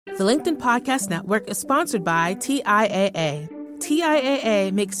The LinkedIn Podcast Network is sponsored by TIAA.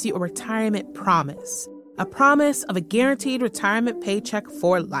 TIAA makes you a retirement promise, a promise of a guaranteed retirement paycheck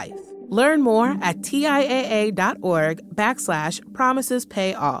for life. Learn more at TIAA.org/promises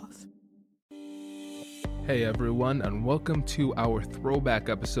pay off. Hey everyone, and welcome to our throwback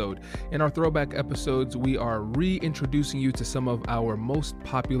episode. In our throwback episodes, we are reintroducing you to some of our most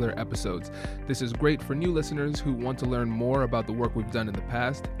popular episodes. This is great for new listeners who want to learn more about the work we've done in the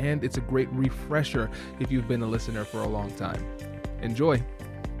past, and it's a great refresher if you've been a listener for a long time. Enjoy.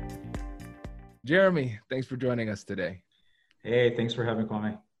 Jeremy, thanks for joining us today. Hey, thanks for having me,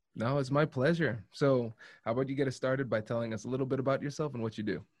 Kwame. No, it's my pleasure. So how about you get us started by telling us a little bit about yourself and what you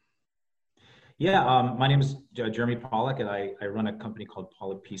do? Yeah, my name is Jeremy Pollack, and I run a company called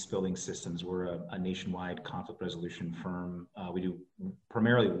Pollack Peace Building Systems. We're a nationwide conflict resolution firm. We do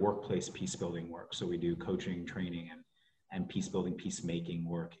primarily workplace peace building work. So we do coaching, training, and peace building, peacemaking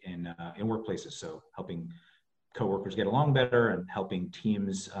work in workplaces. So helping coworkers get along better and helping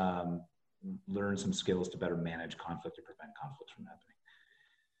teams learn some skills to better manage conflict or prevent conflicts from happening.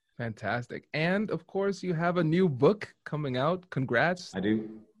 Fantastic. And of course, you have a new book coming out. Congrats. I do.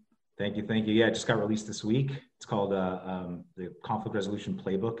 Thank you. Yeah, it just got released this week. It's called the Conflict Resolution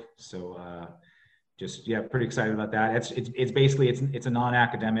Playbook. So pretty excited about that. It's basically a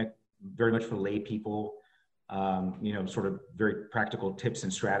non-academic, very much for lay people, sort of very practical tips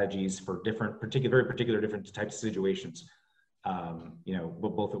and strategies for very particular different types of situations,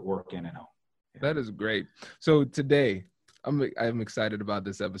 both at work and at home. Yeah. That is great. So today, I'm excited about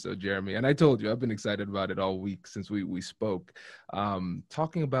this episode, Jeremy. And I told you, I've been excited about it all week since we spoke,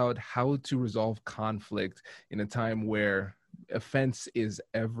 talking about how to resolve conflict in a time where offense is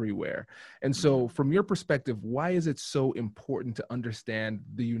everywhere. And so from your perspective, why is it so important to understand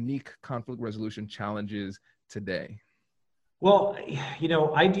the unique conflict resolution challenges today? Well,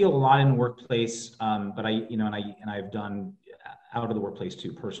 I deal a lot in the workplace, but I've done out of the workplace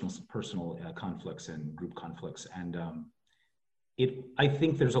too, personal conflicts and group conflicts. And I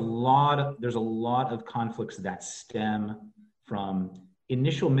think there's a lot of conflicts that stem from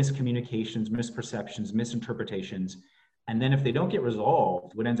initial miscommunications, misperceptions, misinterpretations, and then if they don't get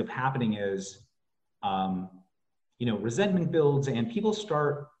resolved, what ends up happening is, resentment builds, and people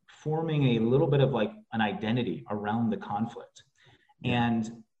start forming a little bit of like an identity around the conflict,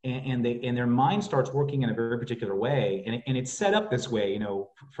 and their mind starts working in a very particular way, and it's set up this way,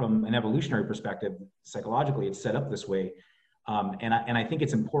 from an evolutionary perspective, psychologically, it's set up this way. And I think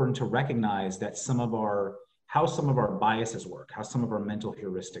it's important to recognize that how some of our biases work, how some of our mental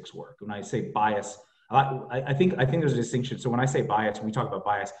heuristics work. When I say bias, I think there's a distinction. So when I say bias, when we talk about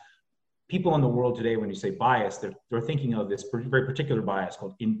bias, people in the world today, when you say bias, they're thinking of this very particular bias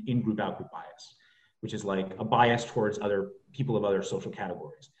called in-group, out-group bias, which is like a bias towards other people of other social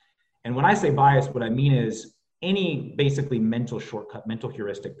categories. And when I say bias, what I mean is any basically mental shortcut, mental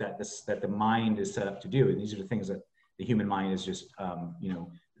heuristic that the mind is set up to do. And these are the things that the human mind is just,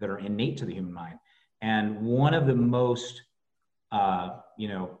 that are innate to the human mind. And one of the most,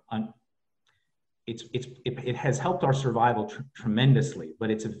 it has helped our survival tremendously, but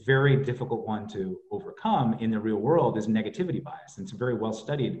it's a very difficult one to overcome in the real world is negativity bias. And it's a very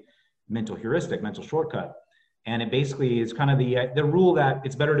well-studied mental heuristic, mental shortcut. And it basically is kind of the rule that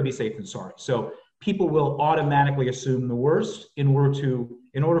it's better to be safe than sorry. So people will automatically assume the worst in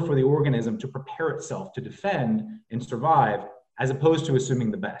order for the organism to prepare itself to defend and survive, as opposed to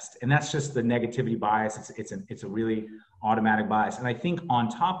assuming the best. And that's just the negativity bias. It's a really automatic bias. And I think on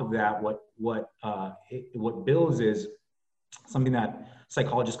top of that, what builds is something that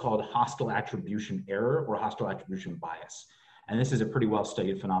psychologists call hostile attribution error or hostile attribution bias. And this is a pretty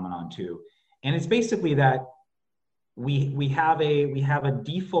well-studied phenomenon too. And it's basically that we have a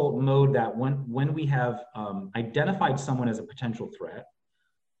default mode that when we have identified someone as a potential threat,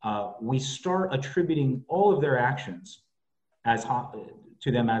 we start attributing all of their actions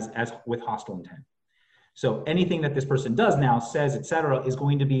to them as with hostile intent. So anything that this person does now, says, etc., is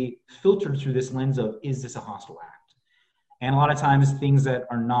going to be filtered through this lens of, is this a hostile act? And a lot of times things that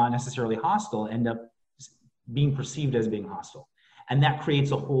are not necessarily hostile end up being perceived as being hostile. And that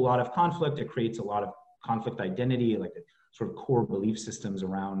creates a whole lot of conflict. It creates a lot of conflict identity, like the sort of core belief systems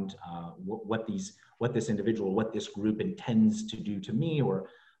around what this individual, what this group intends to do to me, or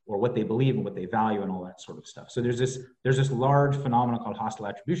what they believe and what they value and all that sort of stuff. So there's this large phenomenon called hostile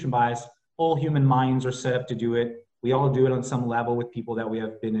attribution bias. All human minds are set up to do it. We all do it on some level with people that we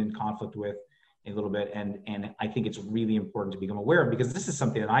have been in conflict with a little bit. And I think it's really important to become aware of, because this is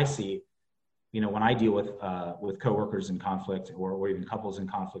something that I see, when I deal with coworkers in conflict or even couples in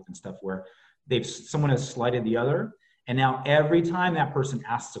conflict and stuff, where someone has slighted the other, And now every time that person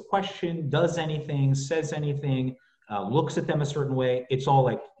asks a question, does anything, says anything, looks at them a certain way, it's all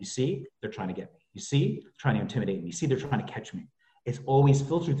like, you see, they're trying to get me. You see, they're trying to intimidate me. You see, they're trying to catch me. It's always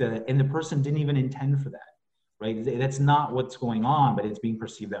filtered to that. And the person didn't even intend for that, right? That's not what's going on, but it's being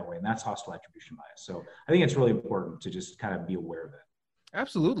perceived that way. And that's hostile attribution bias. So I think it's really important to just kind of be aware of it.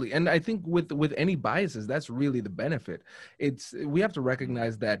 Absolutely. And I think with any biases, that's really the benefit. We have to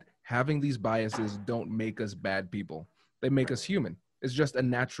recognize that having these biases don't make us bad people. They make us human. It's just a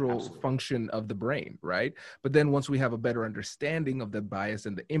natural function of the brain, right? But then once we have a better understanding of the bias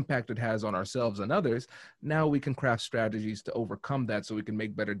and the impact it has on ourselves and others, now we can craft strategies to overcome that so we can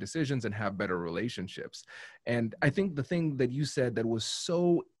make better decisions and have better relationships. And I think the thing that you said that was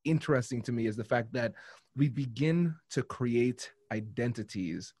so interesting to me is the fact that we begin to create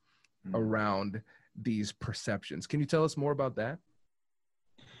identities around these perceptions. Can you tell us more about that?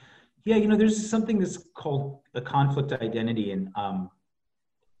 Yeah, there's something that's called a conflict identity, and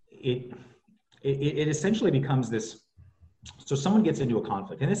it essentially becomes this. So someone gets into a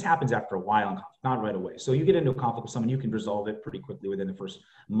conflict, and this happens after a while in conflict, not right away. So you get into a conflict with someone, you can resolve it pretty quickly within the first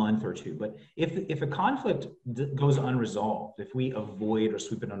month or two. But if a conflict goes unresolved, if we avoid or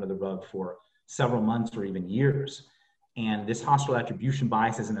sweep it under the rug for several months or even years, and this hostile attribution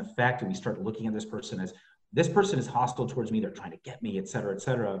bias is in effect, and we start looking at this person as, this person is hostile towards me, they're trying to get me, et cetera, et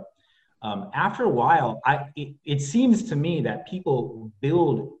cetera. After a while, it seems to me that people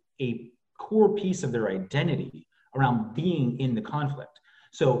build a core piece of their identity around being in the conflict.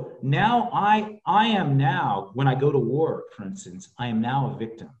 So now I am now, when I go to war, for instance, I am now a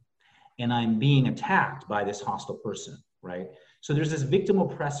victim, and I'm being attacked by this hostile person, right? So there's this victim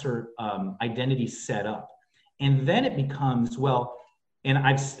oppressor identity set up. And then it becomes, well, and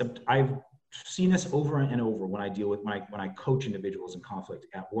I've seen this over and over when I deal with, when I coach individuals in conflict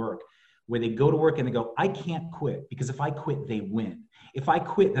at work, where they go to work and they go, I can't quit, because if I quit, they win. If I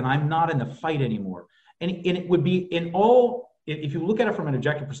quit, then I'm not in the fight anymore. And it would be if you look at it from an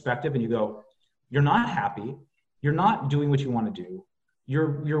objective perspective and you go, you're not happy, you're not doing what you want to do,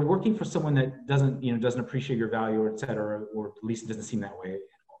 you're working for someone that doesn't appreciate your value, or et cetera, or at least it doesn't seem that way.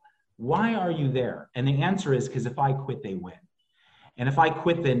 Why are you there? And the answer is, because if I quit, they win. And if I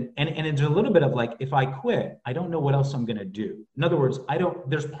quit, then, and it's a little bit of like, if I quit, I don't know what else I'm going to do. In other words,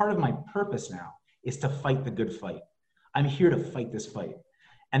 there's part of my purpose now is to fight the good fight. I'm here to fight this fight.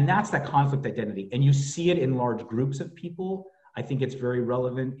 And that's that conflict identity. And you see it in large groups of people. I think it's very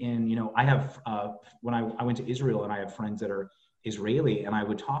relevant in, I have, when I went to Israel, and I have friends that are Israeli, and I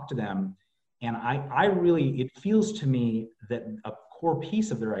would talk to them, and it feels to me that a core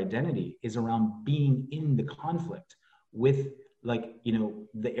piece of their identity is around being in the conflict with,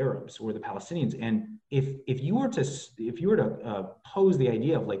 the Arabs or the Palestinians. And if you were to pose the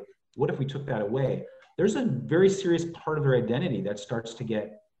idea of like, what if we took that away? There's a very serious part of their identity that starts to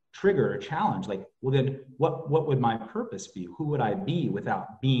get triggered or challenged. Like, well, then what would my purpose be? Who would I be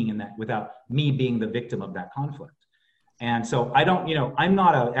without me being the victim of that conflict? And so I'm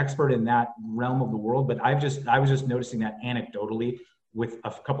not an expert in that realm of the world, but I was just noticing that anecdotally with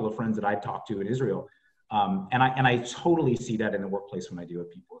a couple of friends that I talked to in Israel. And I totally see that in the workplace when I deal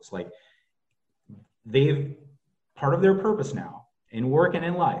with people. It's like part of their purpose now in work and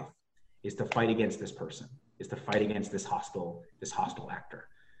in life is to fight against this person, is to fight against this hostile actor.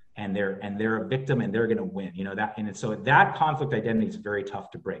 And they're a victim, and they're going to win, and so that conflict identity is very tough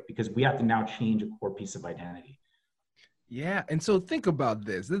to break, because we have to now change a core piece of identity. Yeah. And so think about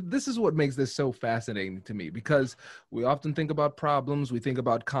this. This is what makes this so fascinating to me, because we often think about problems. We think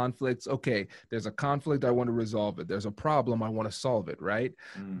about conflicts. Okay, there's a conflict, I want to resolve it. There's a problem, I want to solve it, right?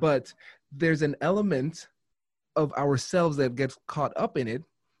 But there's an element of ourselves that gets caught up in it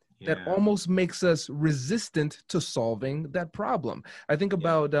that almost makes us resistant to solving that problem. I think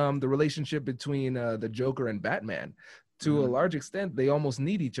about the relationship between the Joker and Batman. To a large extent, they almost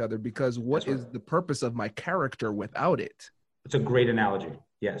need each other, because what is the purpose of my character without it? It's a great analogy.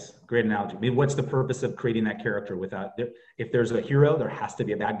 Yes, great analogy. I mean, what's the purpose of creating that character without, if there's a hero, there has to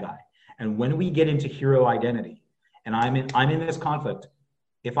be a bad guy. And when we get into hero identity, and I'm in this conflict,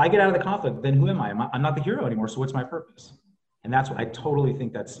 if I get out of the conflict, then who am I? I'm not the hero anymore, so what's my purpose? And that's what I totally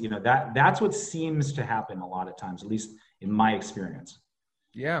think that's what seems to happen a lot of times, at least in my experience.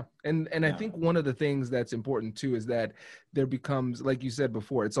 Yeah. And I think one of the things that's important too is that there becomes, like you said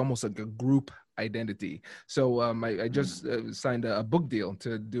before, it's almost like a group identity. So I just signed a book deal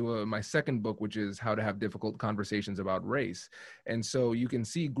to do my second book, which is How to Have Difficult Conversations About Race. And so you can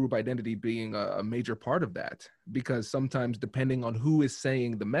see group identity being a major part of that, because sometimes depending on who is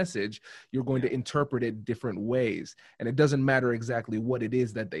saying the message, you're going to interpret it different ways. And it doesn't matter exactly what it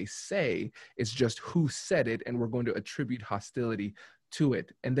is that they say, it's just who said it, and we're going to attribute hostility to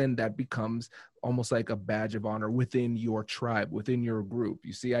it. And then that becomes almost like a badge of honor within your tribe, within your group.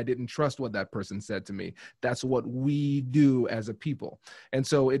 You see, I didn't trust what that person said to me. That's what we do as a people. And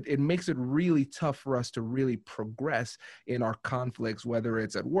so it makes it really tough for us to really progress in our conflicts, whether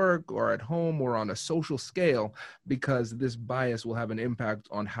it's at work or at home or on a social scale, because this bias will have an impact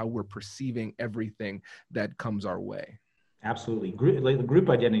on how we're perceiving everything that comes our way. Absolutely. Group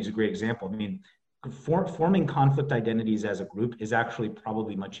identity is a great example. I mean, forming conflict identities as a group is actually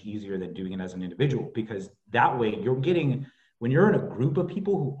probably much easier than doing it as an individual, because that way when you're in a group of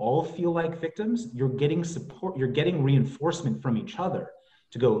people who all feel like victims, you're getting support, you're getting reinforcement from each other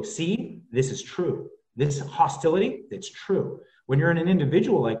to go, see, this is true. This hostility, it's true. When you're in an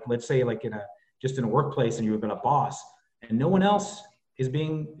individual, like let's say like in a workplace and you've got a boss and no one else is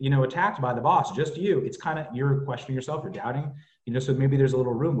being, attacked by the boss, just you, it's kind of, you're questioning yourself, you're doubting, so maybe there's a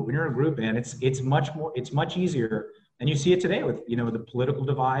little room. But when you're in a group, and it's much easier. And you see it today with, the political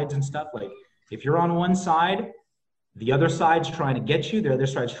divides and stuff. Like if you're on one side, the other side's trying to get you, the other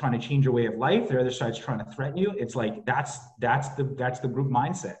side's trying to change your way of life, the other side's trying to threaten you. It's like, that's the group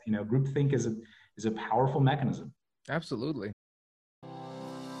mindset. Groupthink is a powerful mechanism. Absolutely.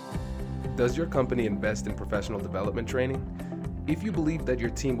 Does your company invest in professional development training? If you believe that your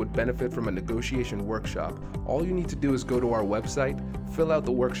team would benefit from a negotiation workshop, all you need to do is go to our website, fill out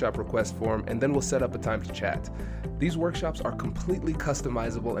the workshop request form, and then we'll set up a time to chat. These workshops are completely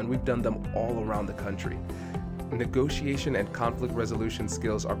customizable, and we've done them all around the country. Negotiation and conflict resolution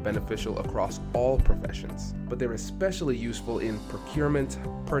skills are beneficial across all professions, but they're especially useful in procurement,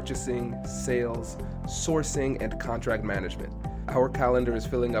 purchasing, sales, sourcing, and contract management. Our calendar is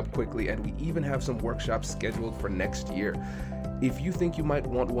filling up quickly, and we even have some workshops scheduled for next year. If you think you might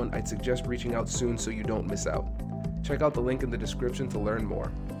want one, I'd suggest reaching out soon so you don't miss out. Check out the link in the description to learn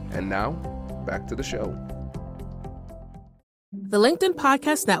more. And now, back to the show. The LinkedIn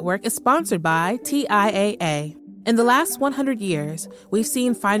Podcast Network is sponsored by TIAA. In the last 100 years, we've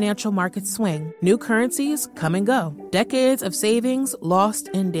seen financial markets swing, new currencies come and go, decades of savings lost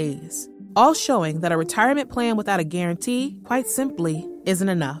in days, all showing that a retirement plan without a guarantee, quite simply, isn't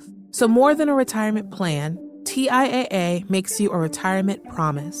enough. So more than a retirement plan, TIAA makes you a retirement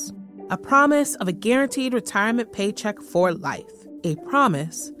promise. A promise of a guaranteed retirement paycheck for life. A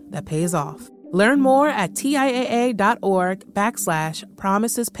promise that pays off. Learn more at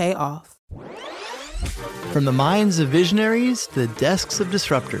TIAA.org/promisespayoff. From the minds of visionaries to the desks of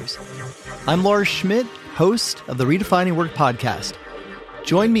disruptors, I'm Lars Schmidt, host of the Redefining Work podcast.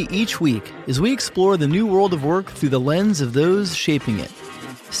 Join me each week as we explore the new world of work through the lens of those shaping it.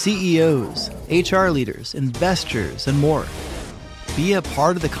 CEOs, HR leaders, investors, and more. Be a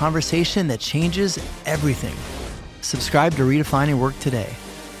part of the conversation that changes everything. Subscribe to Redefining Work today.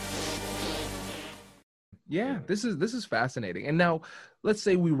 Yeah, this is fascinating. And now, let's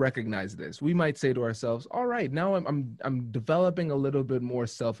say we recognize this. We might say to ourselves, all right, now I'm developing a little bit more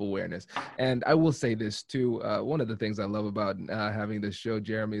self-awareness. And I will say this too. One of the things I love about having this show,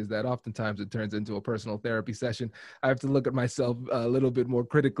 Jeremy, is that oftentimes it turns into a personal therapy session. I have to look at myself a little bit more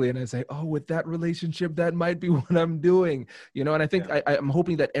critically, and I say, oh, with that relationship, that might be what I'm doing. And I think I'm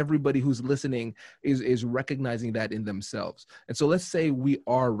hoping that everybody who's listening is recognizing that in themselves. And so let's say we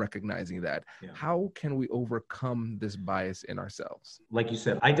are recognizing that. Yeah. How can we overcome this bias in ourselves? Like you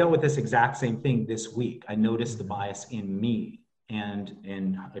said, I dealt with this exact same thing this week. I noticed the bias in me and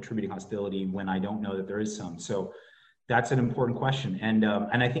attributing hostility when I don't know that there is some. So that's an important question. And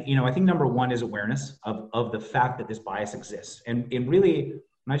I think, I think number one is awareness of the fact that this bias exists. And really,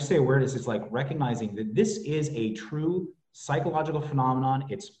 when I say awareness, it's like recognizing that this is a true psychological phenomenon.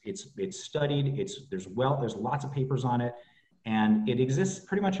 It's studied. There's lots of papers on it, and it exists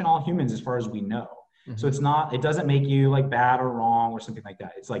pretty much in all humans as far as we know. Mm-hmm. So it doesn't make you like bad or wrong or something like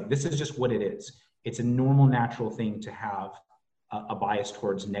that. It's like, this is just what it is. It's a normal, natural thing to have a bias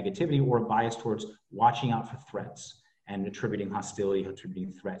towards negativity or a bias towards watching out for threats and attributing hostility,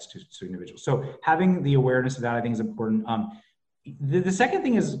 attributing threats to individuals. So having the awareness of that, I think, is important. The second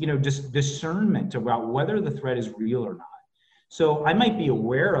thing is, just discernment about whether the threat is real or not. So I might be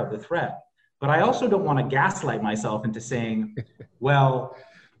aware of the threat, but I also don't want to gaslight myself into saying, well,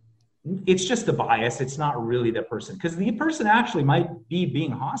 it's just a bias. It's not really the person, because the person actually might be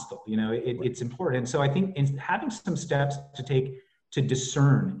being hostile. It's important. And so I think in having some steps to take to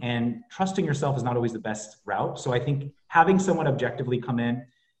discern, and trusting yourself is not always the best route. So I think having someone objectively come in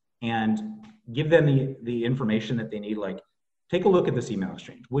and give them the information that they need, like, take a look at this email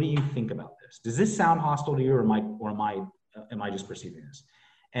exchange. What do you think about this? Does this sound hostile to you, or am I just perceiving this?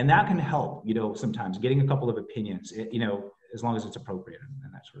 And that can help, sometimes getting a couple of opinions, as long as it's appropriate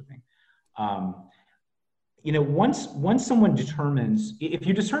and that sort of thing. Once someone determines, if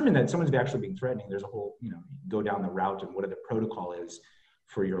you determine that someone's actually being threatening, there's a whole, go down the route and what the protocol is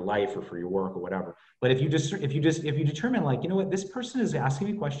for your life or for your work or whatever. But if you determine, like, this person is asking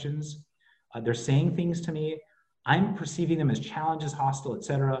me questions, they're saying things to me, I'm perceiving them as challenges, hostile,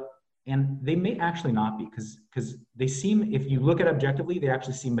 etc. And they may actually not be, because they seem, if you look at it objectively, they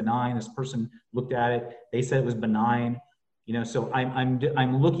actually seem benign. This person looked at it, they said it was benign. So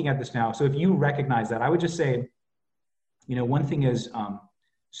I'm looking at this now. So if you recognize that, I would just say, one thing is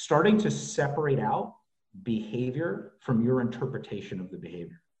starting to separate out behavior from your interpretation of the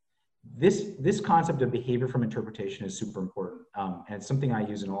behavior. This concept of behavior from interpretation is super important. And it's something I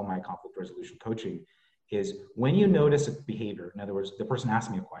use in all my conflict resolution coaching, is when you notice a behavior, in other words, the person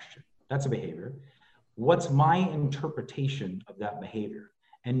asked me a question, that's a behavior. What's my interpretation of that behavior?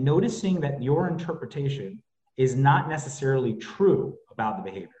 And noticing that your interpretation is not necessarily true about the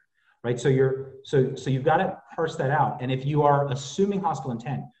behavior, right? So you've got to parse that out. And if you are assuming hostile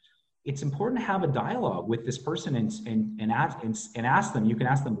intent, it's important to have a dialogue with this person and ask them. You can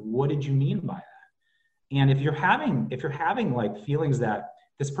ask them, what did you mean by that? And if you're having like feelings that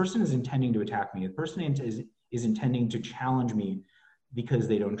this person is intending to attack me, the person is intending to challenge me because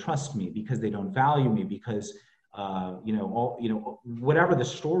they don't trust me, because they don't value me, because whatever the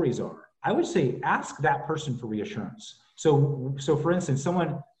stories are, I would say ask that person for reassurance. So for instance,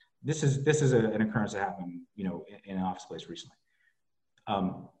 this is an occurrence that happened, in an office place recently.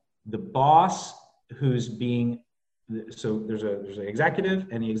 The boss who's being, so there's an executive,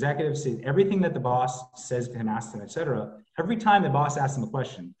 and the executive says everything that the boss says to him, asks him, etc. Every time the boss asks him a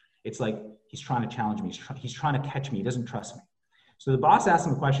question, it's like he's trying to challenge me. He's trying to catch me. He doesn't trust me. So the boss asks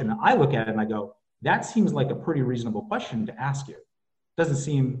him a question, and I look at it and I go, that seems like a pretty reasonable question to ask you. Doesn't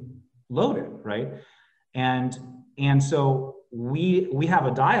seem loaded, right? And so we have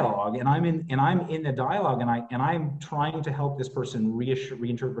a dialogue, and I'm in the dialogue, and I'm trying to help this person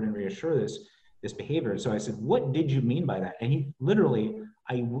reinterpret and reassure this behavior. So I said, what did you mean by that? And he literally,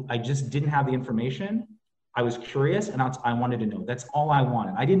 I just didn't have the information. I was curious, and I wanted to know. That's all I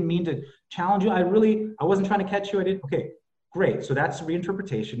wanted. I didn't mean to challenge you. I wasn't trying to catch you. Okay, great. So that's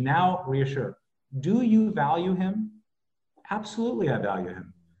reinterpretation. Now reassure. Do you value him? Absolutely, I value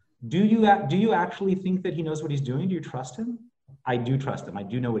him. Do you actually think that he knows what he's doing? Do you trust him? I do trust him. I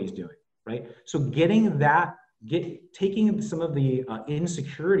do know what he's doing, right? So taking some of the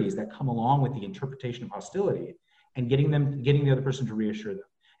insecurities that come along with the interpretation of hostility and getting the other person to reassure them.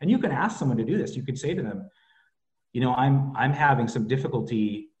 And you can ask someone to do this. You could say to them, I'm having some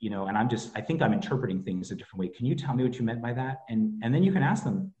difficulty, and I think I'm interpreting things a different way. Can you tell me what you meant by that? And then you can ask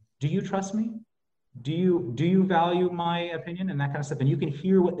them, do you trust me? Do you value my opinion, and that kind of stuff? And you can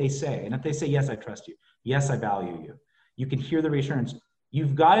hear what they say. And if they say, yes, I trust you. Yes, I value you. You can hear the reassurance.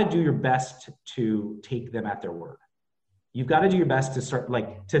 You've got to do your best to take them at their word. You've got to do your best to start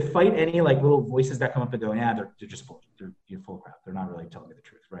to fight any little voices that come up and go, yeah, they're just full. You're full of crap. They're not really telling me the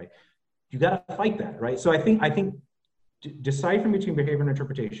truth, right? You got to fight that, right? So I think deciphering between behavior and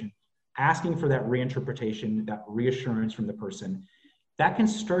interpretation, asking for that reinterpretation, that reassurance from the person, that can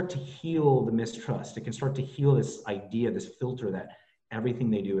start to heal the mistrust. It can start to heal this idea, this filter that everything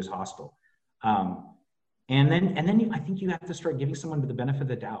they do is hostile. And then I think you have to start giving someone the benefit of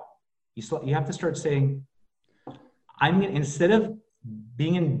the doubt. You have to start saying, instead of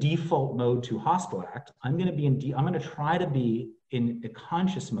being in default mode to hostile act, I'm going to try to be in a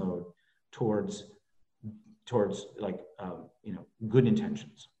conscious mode towards good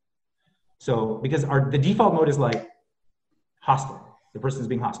intentions. So because the default mode is hostile. The person's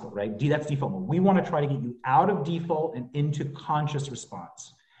being hostile, right? That's default mode. We want to try to get you out of default and into conscious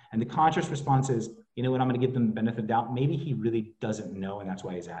response. And the conscious response is, I'm going to give them the benefit of doubt. Maybe he really doesn't know, and that's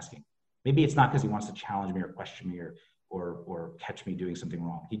why he's asking. Maybe it's not because he wants to challenge me or question me or catch me doing something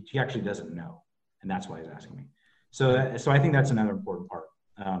wrong. He actually doesn't know, and that's why he's asking me. So I think that's another important part.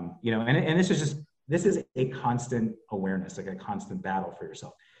 And this is a constant awareness, like a constant battle for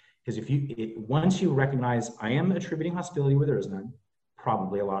yourself. Because once you recognize I am attributing hostility where there is none,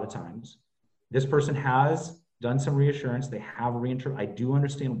 probably a lot of times, this person has done some reassurance. They have I do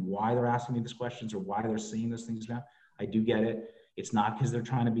understand why they're asking me these questions or why they're saying those things now. I do get it. It's not because they're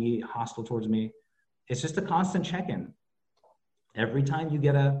trying to be hostile towards me. It's just a constant check-in. Every time you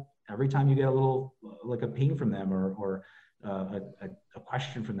get a little, like a ping from them, or a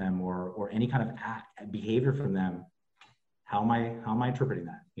question from them, or any kind of behavior from them, how am I interpreting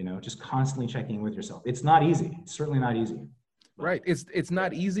that? Just constantly checking with yourself. It's not easy. It's certainly not easy. Right. It's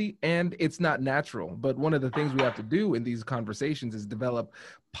not easy, and it's not natural. But one of the things we have to do in these conversations is develop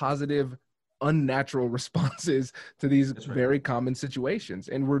positive, unnatural responses to these very common situations.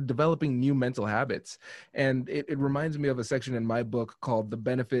 And we're developing new mental habits. And it reminds me of a section in my book called The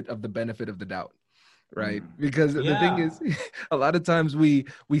Benefit of the Doubt. Right. Because the thing is, a lot of times we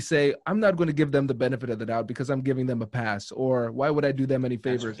say, I'm not going to give them the benefit of the doubt because I'm giving them a pass, or why would I do them any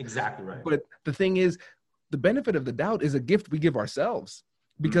favors? That's exactly right. But the thing is, the benefit of the doubt is a gift we give ourselves,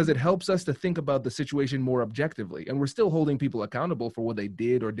 because it helps us to think about the situation more objectively. And we're still holding people accountable for what they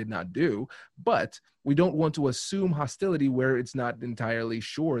did or did not do, but we don't want to assume hostility where it's not entirely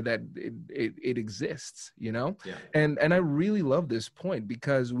sure that it exists, Yeah. And I really love this point,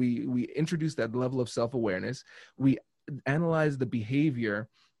 because we introduce that level of self-awareness. We analyze the behavior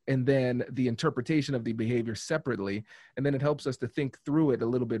and then the interpretation of the behavior separately. And then it helps us to think through it a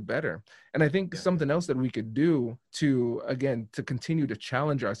little bit better. And I think something else that we could do to continue to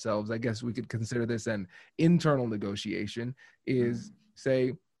challenge ourselves, I guess we could consider this an internal negotiation, is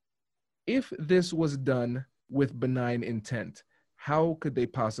say, if this was done with benign intent, how could they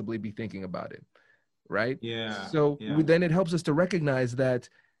possibly be thinking about it? Right? Yeah. So then it helps us to recognize that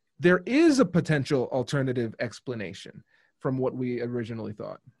there is a potential alternative explanation from what we originally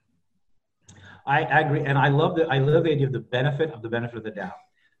thought. I agree, and I love the idea of the benefit of the doubt.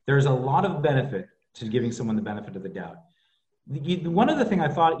 There's a lot of benefit to giving someone the benefit of the doubt. One other thing I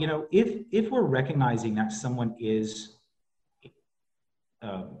thought, if we're recognizing that someone is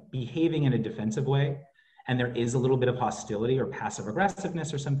behaving in a defensive way, and there is a little bit of hostility or passive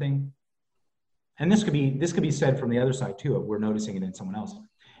aggressiveness or something, and this could be said from the other side too, if we're noticing it in someone else.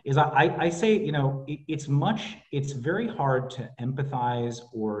 Is I say, it's very hard to empathize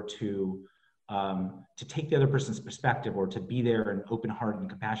or to take the other person's perspective, or to be there and open-hearted and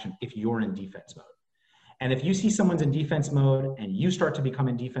compassionate if you're in defense mode. And if you see someone's in defense mode and you start to become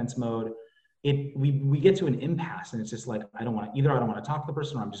in defense mode, we get to an impasse, and it's just like, I don't want to talk to the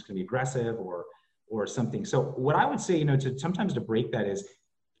person, or I'm just going to be aggressive or something. So what I would say, sometimes to break that is,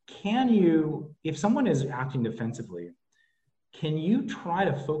 if someone is acting defensively, can you try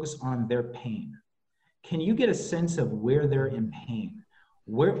to focus on their pain? Can you get a sense of where they're in pain,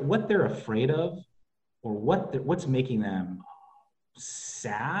 what they're afraid of, or what's making them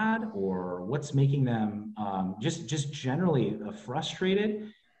sad, or what's making them just generally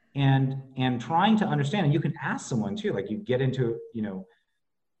frustrated, and trying to understand. And you can ask someone too, like you get into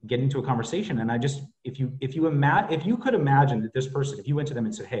a conversation, and if you could imagine that this person, if you went to them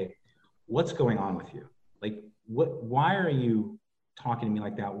and said, hey, what's going on with you? Like, why are you talking to me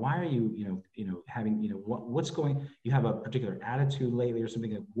like that? Why are you, having, what's going, you have a particular attitude lately or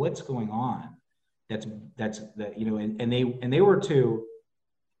something, like, what's going on? That's that, and they were to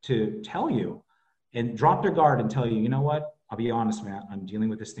tell you and drop their guard and tell you, you know what, I'll be honest, Matt, I'm dealing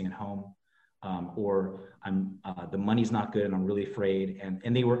with this thing at home. Or the money's not good and I'm really afraid.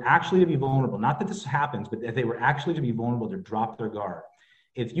 And they were actually to be vulnerable. Not that this happens, but if they were actually to be vulnerable, to drop their guard.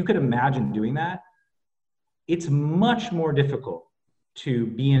 If you could imagine doing that, it's much more difficult to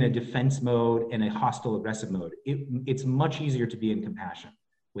be in a defense mode and a hostile, aggressive mode. It's much easier to be in compassion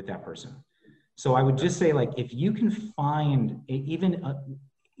with that person. So I would just say, like, if you can find,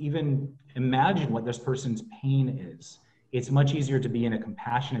 even imagine what this person's pain is, it's much easier to be in a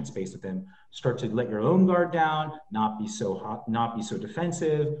compassionate space with them. Start to let your own guard down, not be so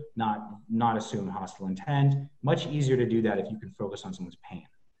defensive, not assume hostile intent. Much easier to do that if you can focus on someone's pain.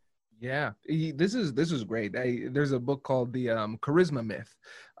 Yeah, this is great. There's a book called The Charisma Myth.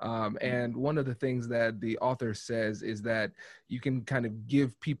 And one of the things that the author says is that you can kind of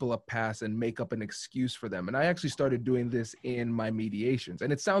give people a pass and make up an excuse for them. And I actually started doing this in my mediations.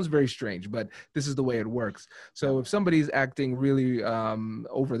 And it sounds very strange, but this is the way it works. So if somebody's acting really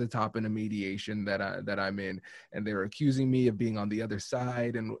over the top in a mediation that I'm in, and they're accusing me of being on the other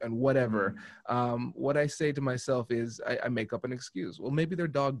side and whatever, what I say to myself is I make up an excuse. Well, maybe their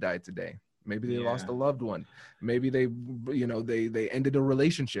dog died today. Maybe they lost a loved one. Maybe they ended a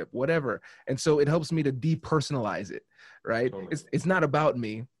relationship, whatever. And so it helps me to depersonalize it, right? Totally. It's not about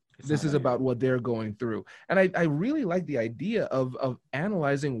me. This is about what they're going through. And I really like the idea of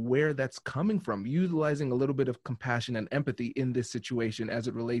analyzing where that's coming from, utilizing a little bit of compassion and empathy in this situation as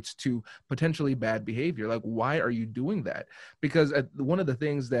it relates to potentially bad behavior. Like, why are you doing that? Because one of the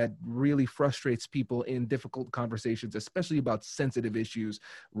things that really frustrates people in difficult conversations, especially about sensitive issues,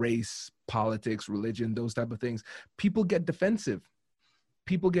 race, politics, religion, those type of things, people get defensive.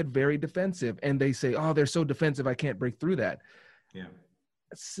 People get very defensive, and they say, oh, they're so defensive, I can't break through that. Yeah.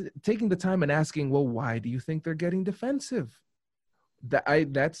 Taking the time and asking, well, why do you think they're getting defensive? I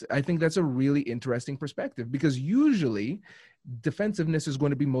think that's a really interesting perspective, because usually defensiveness is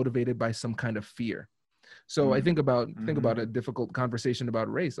going to be motivated by some kind of fear. So I think about a difficult conversation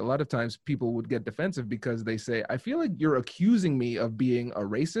about race. A lot of times people would get defensive because they say, I feel like you're accusing me of being a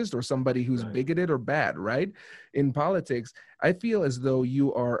racist or somebody who's bigoted or bad, right? In politics, I feel as though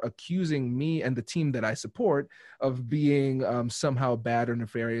you are accusing me and the team that I support of being somehow bad or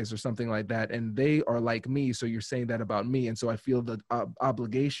nefarious or something like that. And they are like me, so you're saying that about me. And so I feel the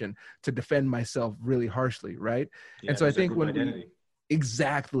obligation to defend myself really harshly, right? Yeah, and so I think when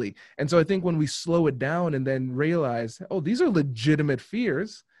Exactly. And so I think when we slow it down and then realize, oh, these are legitimate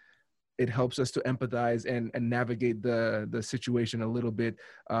fears, it helps us to empathize and navigate the situation a little bit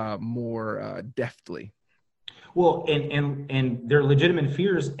more deftly. Well, and they're legitimate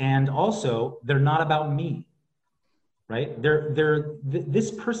fears, and also they're not about me, right?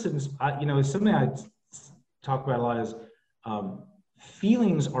 This person's, something I talk about a lot is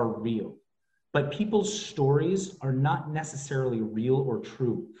feelings are real. But people's stories are not necessarily real or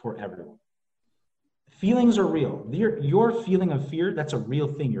true for everyone. Feelings are real. Your feeling of fear, that's a real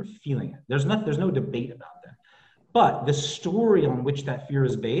thing. You're feeling it. There's no debate about that. But the story on which that fear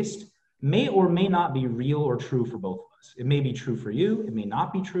is based may or may not be real or true for both of us. It may be true for you. It may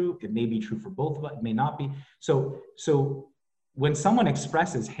not be true. It may be true for both of us. It may not be. So when someone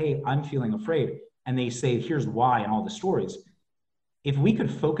expresses, hey, I'm feeling afraid, and they say, here's why, and all the stories, if we could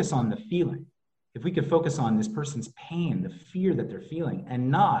focus on the feeling, if we could focus on this person's pain, the fear that they're feeling, and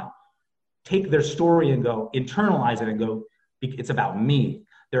not take their story and go internalize it and go, it's about me.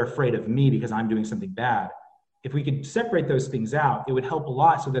 They're afraid of me because I'm doing something bad. If we could separate those things out, it would help a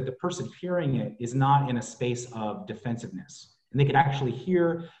lot, so that the person hearing it is not in a space of defensiveness. And they could actually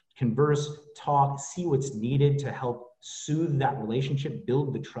hear, converse, talk, see what's needed to help soothe that relationship,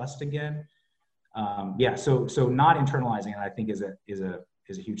 build the trust again. So not internalizing it, I think, is a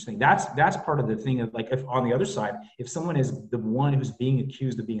huge thing. That's part of the thing of, like, if on the other side, if someone is the one who's being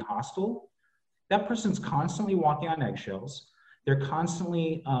accused of being hostile, that person's constantly walking on eggshells. They're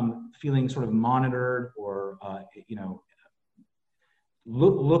constantly feeling sort of monitored or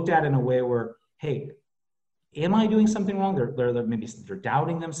looked at in a way where, hey, am I doing something wrong? Maybe they're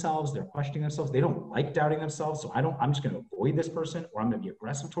doubting themselves, they're questioning themselves, they don't like doubting themselves, so I'm just going to avoid this person, or I'm going to be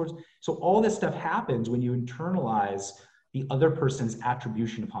aggressive towards. So all this stuff happens when you internalize the other person's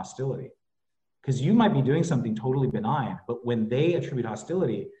attribution of hostility. Because you might be doing something totally benign, but when they attribute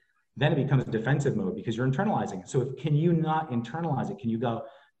hostility, then it becomes defensive mode because you're internalizing it. So can you not internalize it? Can you go,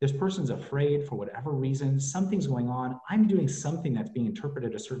 this person's afraid for whatever reason, something's going on, I'm doing something that's being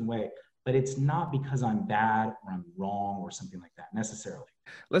interpreted a certain way, but it's not because I'm bad or I'm wrong or something like that necessarily.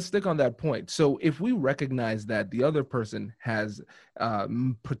 Let's stick on that point. So if we recognize that the other person has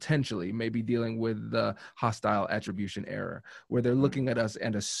potentially maybe dealing with the hostile attribution error, where they're looking at us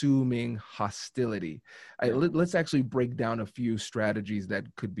and assuming hostility, let's actually break down a few strategies that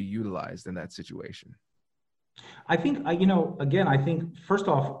could be utilized in that situation. I think, I think first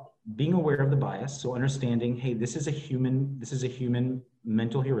off, being aware of the bias. So understanding, hey, this is a human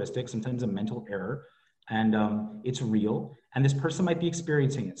mental heuristic, sometimes a mental error, and it's real. And this person might be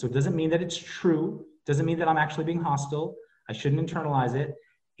experiencing it. So it doesn't mean that it's true. Doesn't mean that I'm actually being hostile. I shouldn't internalize it.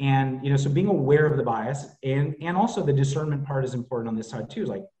 And, so being aware of the bias and also the discernment part is important on this side too. Is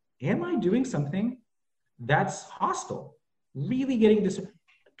like, am I doing something that's hostile? Really getting this.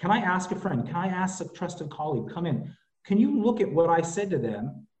 Can I ask a friend? Can I ask a trusted colleague? Come in. Can you look at what I said to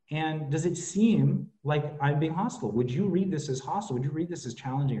them? And does it seem like I'm being hostile? Would you read this as hostile? Would you read this as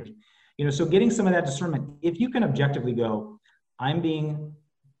challenging? So getting some of that discernment, if you can objectively go, I don't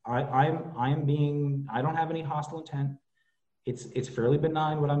have any hostile intent. It's fairly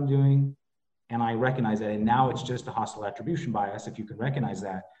benign what I'm doing. And I recognize that. And now it's just a hostile attribution bias. If you can recognize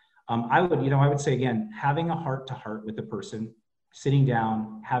that, I would say, again, having a heart to heart with the person, sitting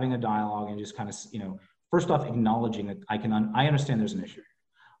down, having a dialogue, and just kind of, first off, acknowledging that I understand there's an issue.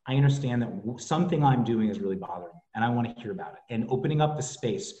 I understand that something I'm doing is really bothering me, and I want to hear about it, and opening up the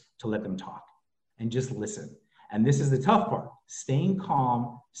space to let them talk and just listen. And this is the tough part: staying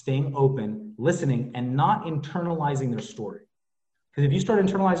calm, staying open, listening, and not internalizing their story. Because if you start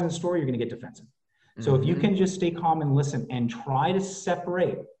internalizing the story, you're going to get defensive. So if you can just stay calm and listen and try to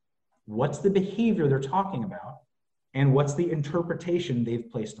separate what's the behavior they're talking about and what's the interpretation they've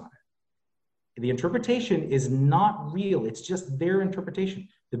placed on it. The interpretation is not real. It's just their interpretation.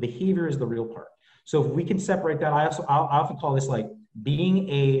 The behavior is the real part. So if we can separate that, I often call this like being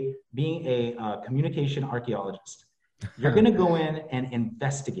a communication archaeologist. You're going to go in and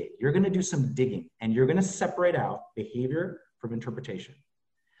investigate. You're going to do some digging, and you're going to separate out behavior from interpretation.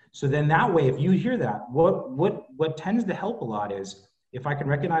 So then that way, if you hear that, what tends to help a lot is if I can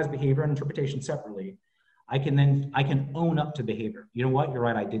recognize behavior and interpretation separately, I can own up to behavior. You know what? You're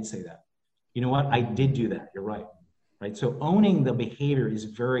right. I did say that. You know what? I did do that. You're right. Right. So owning the behavior is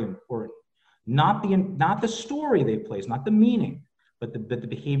very important. Not the story they place, not the meaning, but the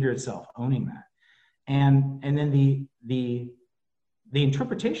behavior itself. Owning that, and then the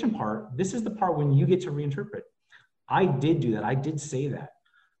interpretation part. This is the part when you get to reinterpret. I did do that. I did say that.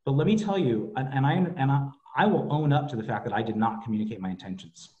 But let me tell you, and I will own up to the fact that I did not communicate my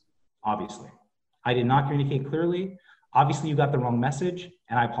intentions. Obviously, I did not communicate clearly. Obviously, you got the wrong message,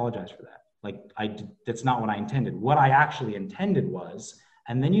 and I apologize for that. That's not what I intended. What I actually intended was,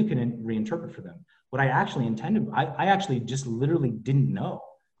 and then you can reinterpret for them. What I actually intended, I actually just literally didn't know,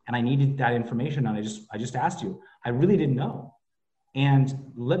 and I needed that information, and I just asked you. I really didn't know,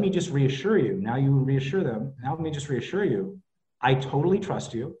 and let me just reassure you. Now you reassure them. Now let me just reassure you. I totally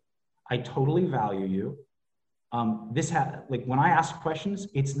trust you. I totally value you. Like when I ask questions,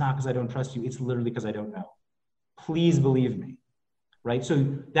 it's not because I don't trust you. It's literally because I don't know. Please believe me, right?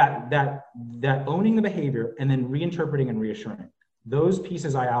 So that owning the behavior and then reinterpreting and reassuring, those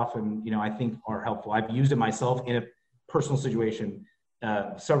pieces I often, I think are helpful. I've used it myself in a personal situation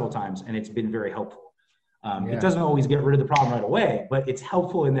several times, and it's been very helpful. It doesn't always get rid of the problem right away, but it's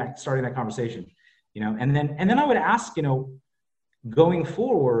helpful in that starting that conversation, and then I would ask, going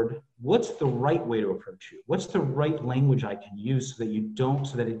forward, what's the right way to approach you? What's the right language I can use so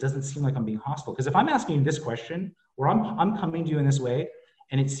that it doesn't seem like I'm being hostile? Because if I'm asking you this question, or I'm coming to you in this way,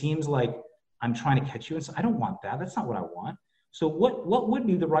 and it seems like I'm trying to catch you, and so I don't want that. That's not what I want. So what would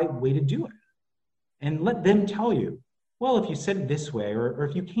be the right way to do it? And let them tell you, well, if you said it this way, or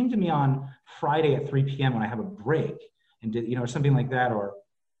if you came to me on Friday at 3 p.m. when I have a break and did, or something like that, or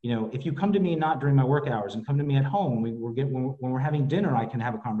if you come to me not during my work hours and come to me at home, when we're having dinner, I can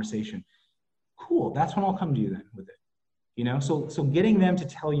have a conversation. Cool. That's when I'll come to you then with it. So getting them to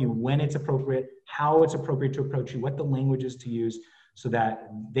tell you when it's appropriate, how it's appropriate to approach you, what the language is to use, so that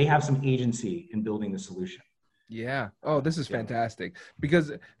they have some agency in building the solution. Yeah. Oh, this is fantastic.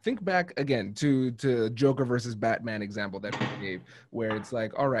 Because think back again to Joker versus Batman example that we gave, where it's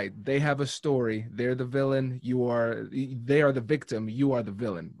like, all right, they have a story. They're the villain. They are the victim. You are the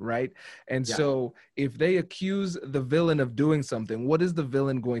villain, right? And so if they accuse the villain of doing something, what is the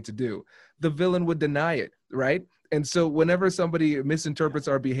villain going to do? The villain would deny it, right? And so whenever somebody misinterprets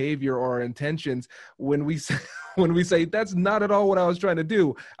our behavior or our intentions, when we say that's not at all what I was trying to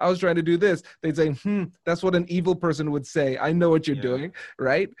do, I was trying to do this, they'd say, that's what an evil person would say. I know what you're doing,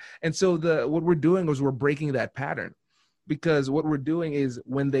 right? And so what we're doing is we're breaking that pattern. Because what we're doing is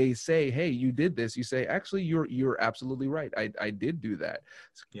when they say, hey, you did this, you say, actually, you're absolutely right. I did do that.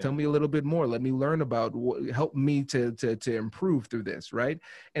 Tell me a little bit more. Let me learn about help me to improve through this, right?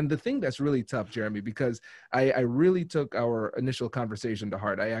 And the thing that's really tough, Jeremy, because I really took our initial conversation to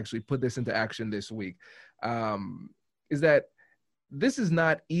heart. I actually put this into action this week, is that this is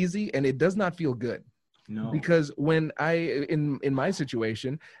not easy and it does not feel good. No. Because when in my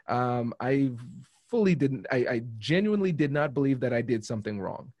situation, I genuinely did not believe that I did something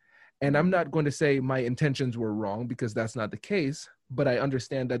wrong. And I'm not going to say my intentions were wrong, because that's not the case, but I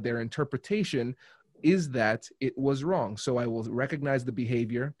understand that their interpretation is that it was wrong. So I will recognize the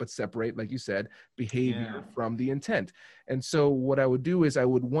behavior, but separate, like you said, behavior from the intent. And so what I would do is I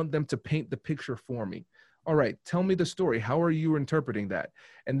would want them to paint the picture for me. All right, tell me the story. How are you interpreting that?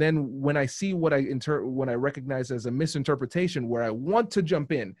 And then when I see what when I recognize as a misinterpretation where I want to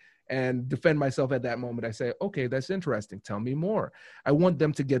jump in and defend myself at that moment, I say, okay, that's interesting. Tell me more. I want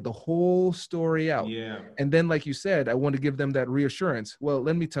them to get the whole story out. Yeah. And then, like you said, I want to give them that reassurance. Well,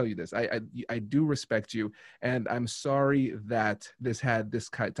 let me tell you this. I do respect you, and I'm sorry that this had this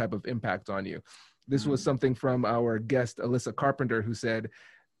type of impact on you. This was something from our guest, Alyssa Carpenter, who said,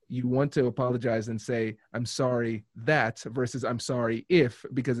 you want to apologize and say, I'm sorry that, versus I'm sorry if,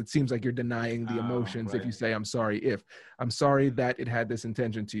 because it seems like you're denying the emotions. If you say, I'm sorry that it had this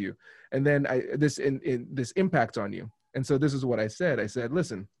intention to you. And then this impact on you. And so this is what I said. I said,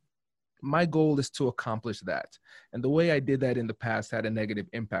 listen, my goal is to accomplish that. And the way I did that in the past had a negative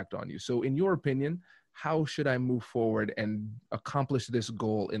impact on you. So in your opinion, how should I move forward and accomplish this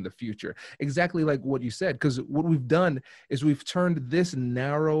goal in the future? Exactly like what you said, because what we've done is we've turned this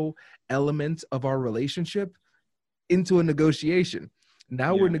narrow element of our relationship into a negotiation.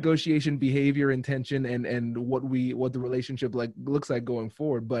 Now we're negotiation behavior, intention, and what the relationship looks like going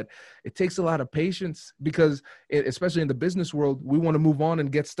forward. But it takes a lot of patience because especially in the business world, we want to move on and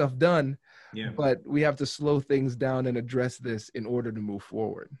get stuff done. Yeah. But we have to slow things down and address this in order to move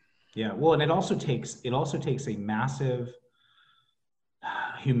forward. Yeah. Well, and it also takes a massive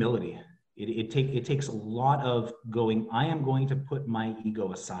humility. It takes a lot of going, I am going to put my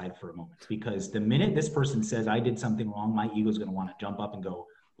ego aside for a moment, because the minute this person says I did something wrong, my ego is going to want to jump up and go,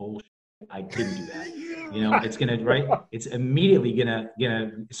 bullshit, I didn't do that. You know, it's going to, right? It's immediately going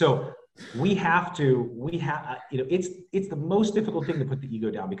to, so we have, you know, it's the most difficult thing to put the ego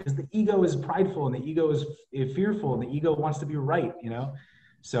down, because the ego is prideful and the ego is fearful and the ego wants to be right, you know?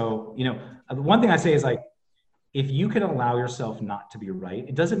 So, you know, the one thing I say is like, if you can allow yourself not to be right,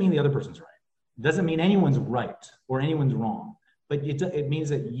 it doesn't mean the other person's right. It doesn't mean anyone's right or anyone's wrong, but it means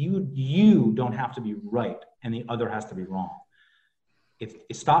that you don't have to be right and the other has to be wrong.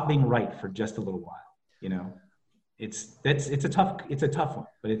 Stop being right for just a little while, you know. It's a tough one,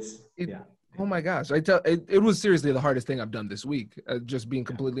 but yeah. Oh my gosh. It was seriously the hardest thing I've done this week. Just being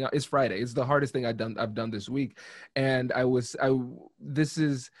completely honest. It's Friday. It's the hardest thing I've done this week. And it's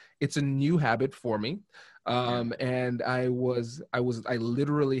a new habit for me. And I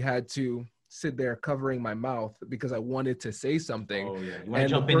literally had to sit there covering my mouth because I wanted to say something. Oh yeah. You want to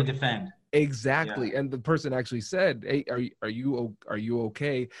jump in and defend. Exactly. Yeah. And the person actually said, hey, are you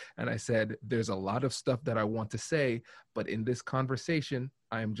okay? And I said, there's a lot of stuff that I want to say, but in this conversation,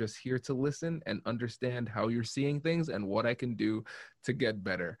 I'm just here to listen and understand how you're seeing things and what I can do to get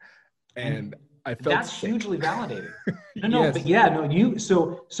better. And I felt that's hugely validating. No, yes. But yeah, no,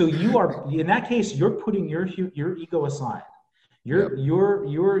 so you are, in that case, you're putting your ego aside.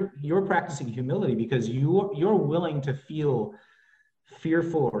 You're practicing humility because you're willing to feel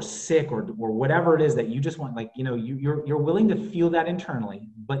fearful or sick or whatever it is that you just want, like, you know, you're willing to feel that internally,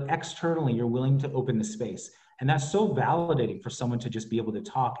 but externally you're willing to open the space. And that's so validating for someone to just be able to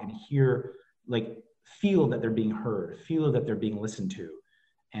talk and hear, like, feel that they're being heard, feel that they're being listened to,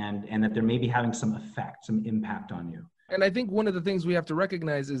 and that they're maybe having some effect, some impact on you. And I think one of the things we have to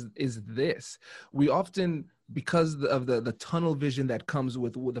recognize is this. We often, because of the tunnel vision that comes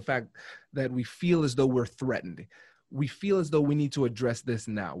with the fact that we feel as though we're threatened, we feel as though we need to address this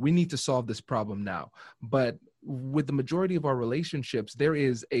now. We need to solve this problem now. But with the majority of our relationships,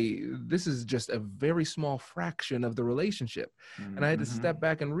 this is just a very small fraction of the relationship. Mm-hmm. And I had to step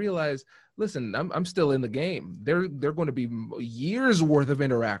back and realize, listen, I'm still in the game. They're going to be years worth of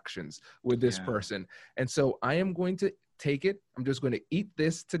interactions with this person. And so I am going to take it. I'm just going to eat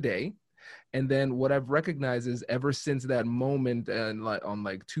this today. And then what I've recognized is ever since that moment and on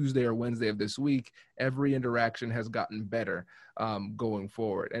like Tuesday or Wednesday of this week, every interaction has gotten better going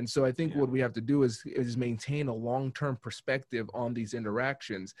forward. And so I think what we have to do is maintain a long-term perspective on these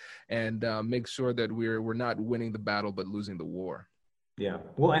interactions and make sure that we're not winning the battle, but losing the war. Yeah.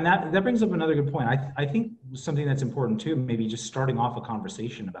 Well, and that brings up another good point. I think something that's important too, maybe just starting off a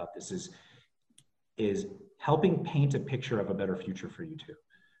conversation about this is helping paint a picture of a better future for you too.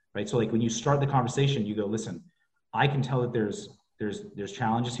 Right. So like when you start the conversation, you go, listen, I can tell that there's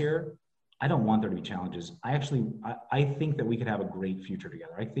challenges here. I don't want there to be challenges. I think that we could have a great future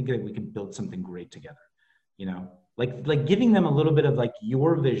together. I think that we can build something great together, you know, like giving them a little bit of like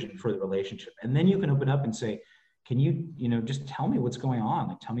your vision for the relationship. And then you can open up and say, can you just tell me what's going on?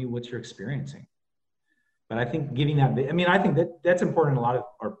 Like, tell me what you're experiencing. But I think giving that, I think that's important. A lot of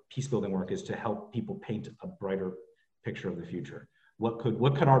our peace building work is to help people paint a brighter picture of the future. What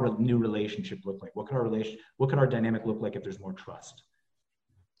could our new relationship look like? What could our dynamic look like if there's more trust?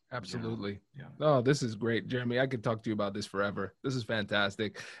 Absolutely. Yeah. Oh, this is great, Jeremy. I could talk to you about this forever. This is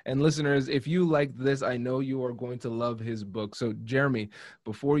fantastic. And listeners, if you like this, I know you are going to love his book. So Jeremy,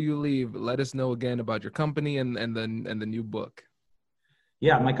 before you leave, let us know again about your company and the new book.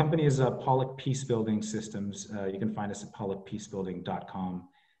 Yeah, my company is Pollock Peace Building Systems. You can find us at pollockpeacebuilding.com.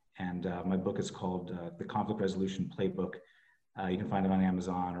 And my book is called The Conflict Resolution Playbook. You can find it on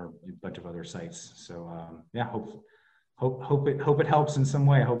Amazon or a bunch of other sites. So hope it helps in some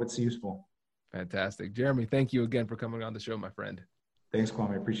way. I hope it's useful. Fantastic. Jeremy, thank you again for coming on the show, my friend. Thanks,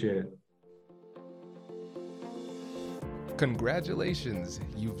 Kwame. Appreciate it. Congratulations,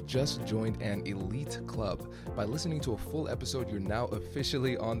 you've just joined an elite club. By listening to a full episode, you're now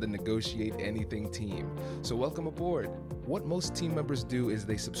officially on the Negotiate Anything team. So welcome aboard. What most team members do is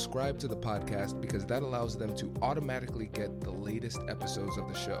they subscribe to the podcast because that allows them to automatically get the latest episodes of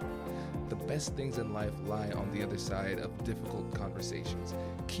the show. the best things in life lie on the other side of difficult conversations.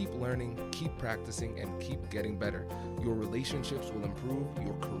 Keep learning, keep practicing, and keep getting better. Your relationships will improve,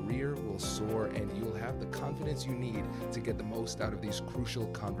 your career will soar, and you'll have the confidence you need to get the most out of these crucial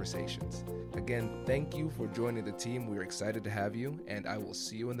conversations. Again, thank you for joining the team. We're excited to have you, and I will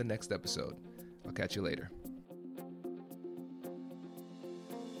see you in the next episode. I'll catch you later.